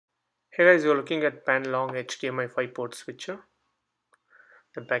Here guys, you're looking at Panlong HDMI 5 port switcher.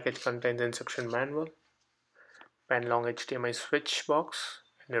 The package contains instruction manual, Panlong HDMI switch box,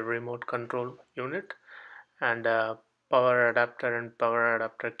 and a remote control unit, and a power adapter and power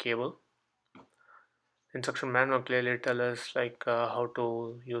adapter cable. Instruction manual clearly tells us how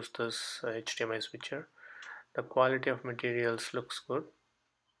to use this HDMI switcher. The quality of materials looks good.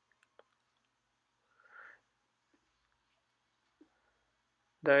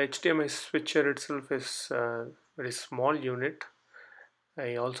 The HDMI switcher itself is a very small unit.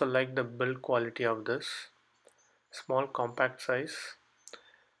 I also like the build quality of this. Small compact size.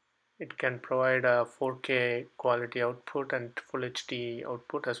 It can provide a 4K quality output and full HD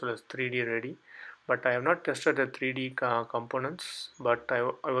output as well as 3D ready. But I have not tested the 3D components, but I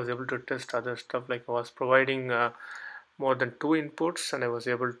was able to test other stuff, like I was providing more than two inputs and I was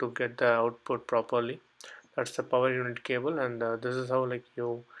able to get the output properly. That's the power unit cable, and this is how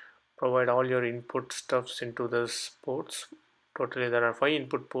you provide all your input stuffs into this ports. Totally there are 5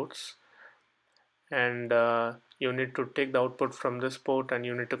 input ports, and you need to take the output from this port and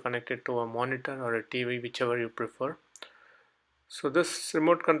you need to connect it to a monitor or a TV, whichever you prefer. So this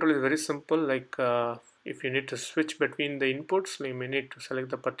remote control is very simple. If you need to switch between the inputs, you may need to select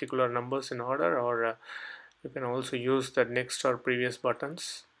the particular numbers in order, or you can also use the next or previous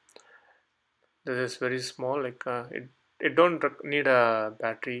buttons. This is very small, it don't need a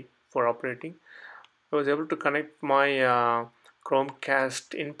battery for operating. I was able to connect my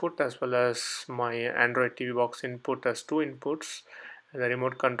Chromecast input as well as my Android TV box input as two inputs, and the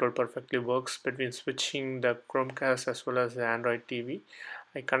remote control perfectly works between switching the Chromecast as well as the Android TV.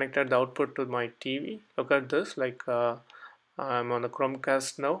 I connected the output to my TV. Look at this, I'm on the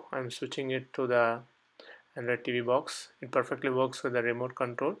Chromecast now. I'm switching it to the Android TV box. It perfectly works with the remote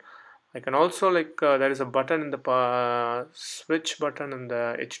control. I can also there is a button in the switch button in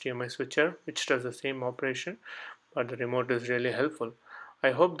the HDMI switcher which does the same operation, but the remote is really helpful.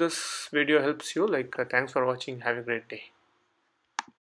 I hope this video helps you. Thanks for watching. Have a great day.